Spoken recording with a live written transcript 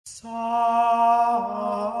Salve,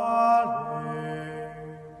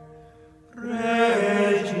 Regina,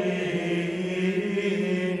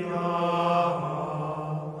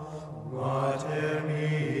 Mater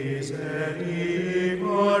misericordiae.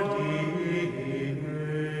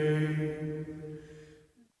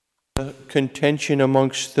 Contention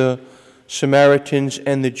amongst the Samaritans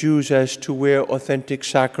and the Jews as to where authentic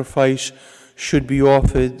sacrifice should be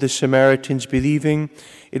offered. The Samaritans believing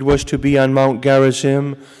it was to be on Mount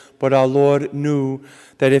Gerizim, but our Lord knew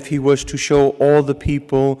that if he was to show all the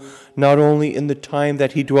people, not only in the time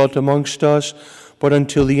that he dwelt amongst us, but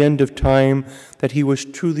until the end of time, that he was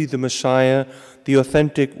truly the Messiah, the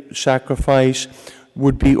authentic sacrifice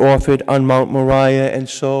would be offered on Mount Moriah. And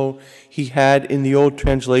so he had, in the old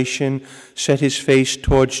translation, set his face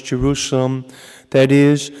towards Jerusalem, that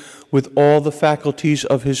is, with all the faculties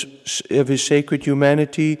of his sacred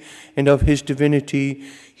humanity and of his divinity,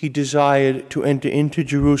 he desired to enter into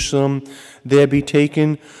Jerusalem, there be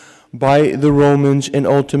taken by the Romans and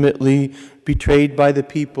ultimately betrayed by the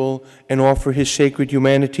people, and offer his sacred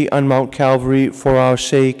humanity on Mount Calvary for our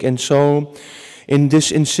sake. And so, in this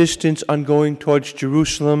insistence on going towards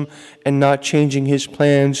Jerusalem and not changing his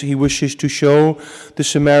plans, he wishes to show the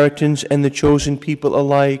Samaritans and the chosen people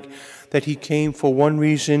alike that he came for one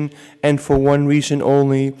reason and for one reason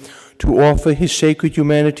only, to offer his sacred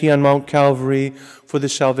humanity on Mount Calvary for the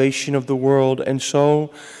salvation of the world. And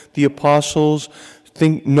so the apostles,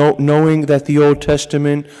 knowing that the Old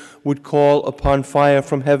Testament would call upon fire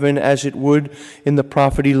from heaven as it would in the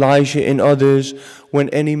prophet Elijah and others, when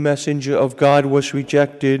any messenger of God was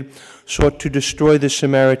rejected, sought to destroy the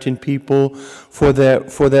Samaritan people for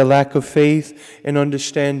their lack of faith and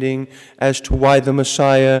understanding as to why the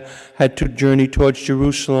Messiah had to journey towards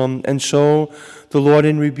Jerusalem. And so the Lord,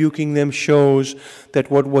 in rebuking them, shows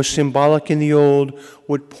that what was symbolic in the old,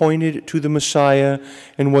 what pointed to the Messiah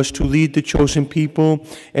and was to lead the chosen people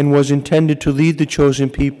and was intended to lead the chosen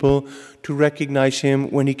people to recognize him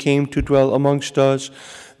when he came to dwell amongst us,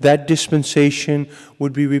 that dispensation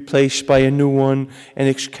would be replaced by a new one, and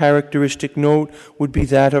its characteristic note would be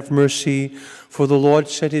that of mercy. For the Lord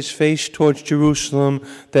set his face towards Jerusalem,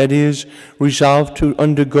 that is, resolved to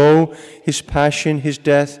undergo his passion, his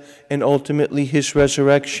death, and ultimately his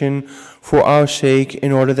resurrection for our sake,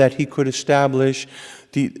 in order that he could establish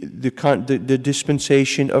the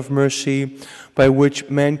dispensation of mercy by which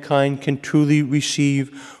mankind can truly receive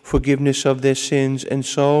forgiveness of their sins. And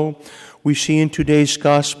so we see in today's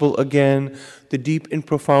gospel again the deep and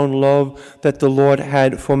profound love that the Lord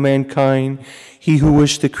had for mankind. He who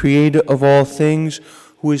is the creator of all things,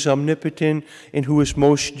 who is omnipotent and who is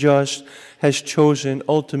most just, has chosen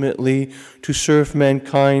ultimately to serve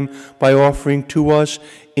mankind by offering to us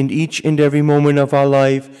in each and every moment of our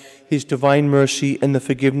life his divine mercy and the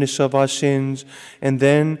forgiveness of our sins. And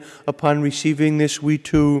then, upon receiving this, we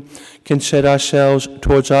too can set ourselves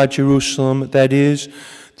towards our Jerusalem, that is,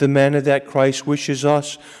 the manner that Christ wishes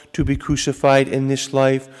us to be crucified in this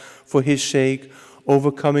life for his sake,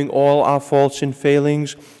 overcoming all our faults and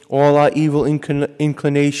failings, all our evil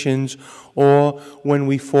inclinations, or when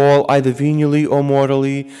we fall either venially or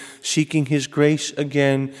mortally, seeking his grace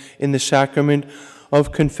again in the sacrament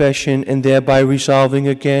of confession, and thereby resolving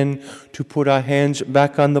again to put our hands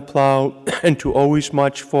back on the plow and to always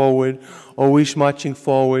march forward, always marching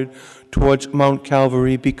forward towards Mount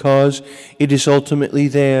Calvary, because it is ultimately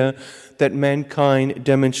there that mankind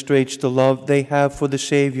demonstrates the love they have for the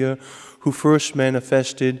Savior, who first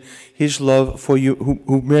manifested his love for you,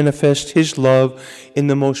 who manifests his love in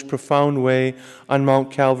the most profound way on Mount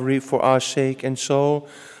Calvary for our sake. And so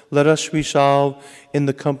let us resolve, in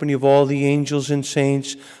the company of all the angels and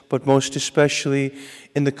saints, but most especially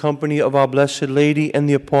in the company of our Blessed Lady and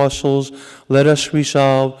the apostles, let us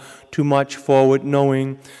resolve to march forward,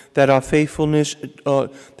 knowing that our faithfulness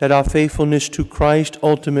to Christ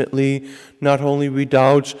ultimately not only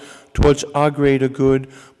redounds towards our greater good,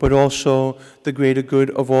 but also the greater good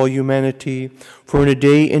of all humanity. For in a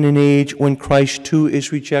day and an age when Christ too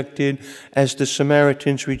is rejected, as the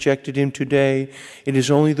Samaritans rejected him today, it is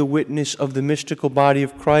only the witness of the mystical body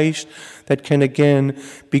of Christ that can again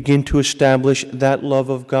begin to establish that love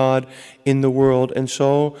of God in the world. And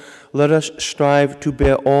so let us strive to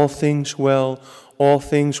bear all things well, all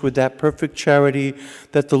things with that perfect charity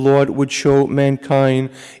that the Lord would show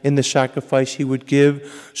mankind in the sacrifice he would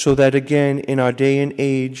give, so that again in our day and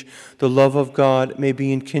age the love of God may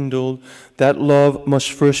be enkindled. That love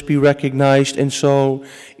must first be recognized, and so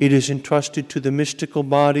it is entrusted to the mystical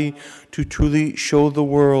body to truly show the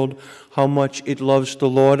world how much it loves the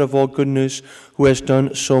Lord of all goodness, who has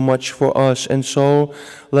done so much for us. And so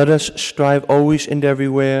let us strive always and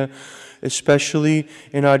everywhere especially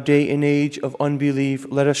in our day and age of unbelief.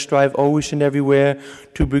 Let us strive always and everywhere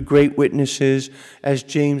to be great witnesses, as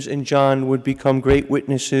James and John would become great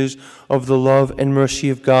witnesses of the love and mercy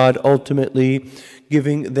of God, ultimately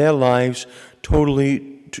giving their lives totally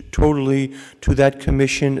to that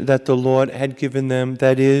commission that the Lord had given them,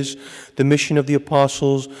 that is, the mission of the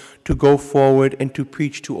apostles to go forward and to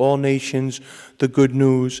preach to all nations the good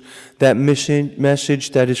news, that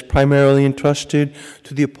message that is primarily entrusted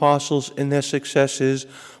to the apostles and their successors,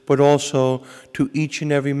 but also to each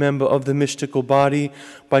and every member of the mystical body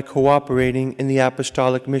by cooperating in the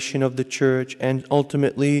apostolic mission of the Church. And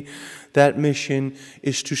ultimately, that mission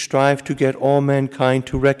is to strive to get all mankind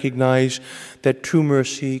to recognize that true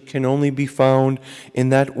mercy can only be found in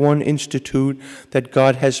that one institute that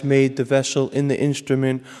God has made the vessel in the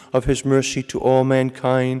instrument of His mercy to all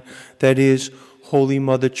mankind, that is, Holy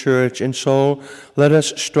Mother Church. And so let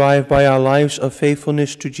us strive by our lives of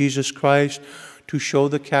faithfulness to Jesus Christ to show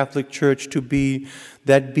the Catholic Church to be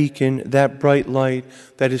that beacon, that bright light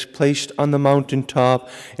that is placed on the mountaintop,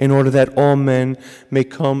 in order that all men may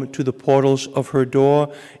come to the portals of her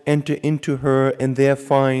door, enter into her, and there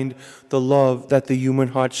find the love that the human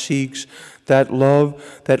heart seeks, that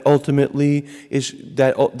love that ultimately is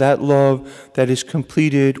that love that is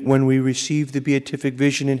completed when we receive the beatific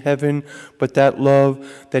vision in heaven, but that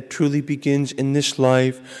love that truly begins in this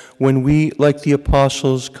life when we, like the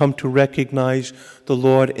apostles, come to recognize the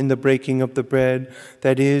Lord in the breaking of the bread,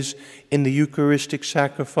 that is, in the Eucharistic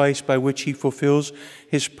sacrifice by which He fulfills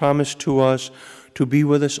His promise to us to be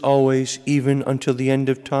with us always, even until the end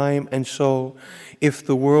of time. And so, if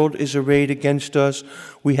the world is arrayed against us,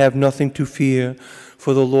 we have nothing to fear,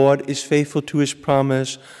 for the Lord is faithful to His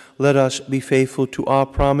promise. Let us be faithful to our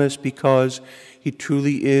promise, because He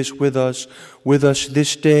truly is with us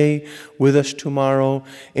this day, with us tomorrow,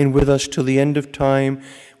 and with us till the end of time,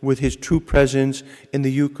 with His true presence in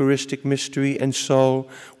the Eucharistic mystery. And so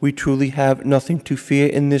we truly have nothing to fear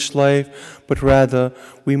in this life, but rather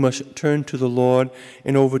we must turn to the Lord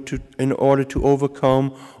in order to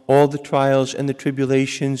overcome all the trials and the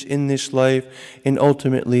tribulations in this life, and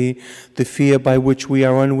ultimately the fear by which we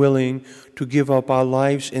are unwilling to give up our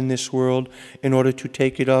lives in this world in order to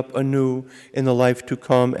take it up anew in the life to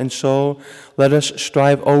come. And so let us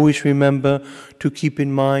strive, always remember to keep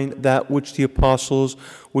in mind that which the apostles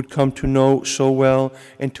would come to know so well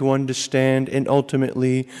and to understand, and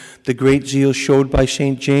ultimately the great zeal showed by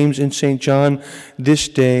St. James and St. John this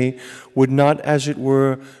day would not, as it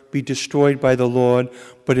were, be destroyed by the Lord,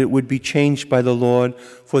 but it would be changed by the Lord,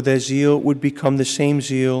 for their zeal would become the same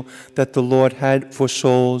zeal that the Lord had for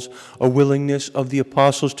souls, a willingness of the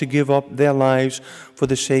apostles to give up their lives for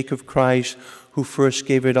the sake of Christ, who first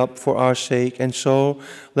gave it up for our sake. And so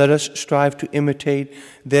let us strive to imitate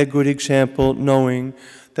their good example, knowing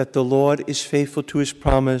that the Lord is faithful to His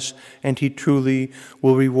promise, and He truly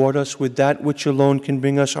will reward us with that which alone can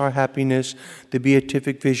bring us our happiness, the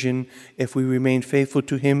beatific vision, if we remain faithful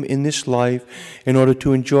to Him in this life, in order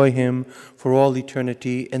to enjoy Him for all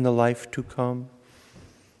eternity in the life to come.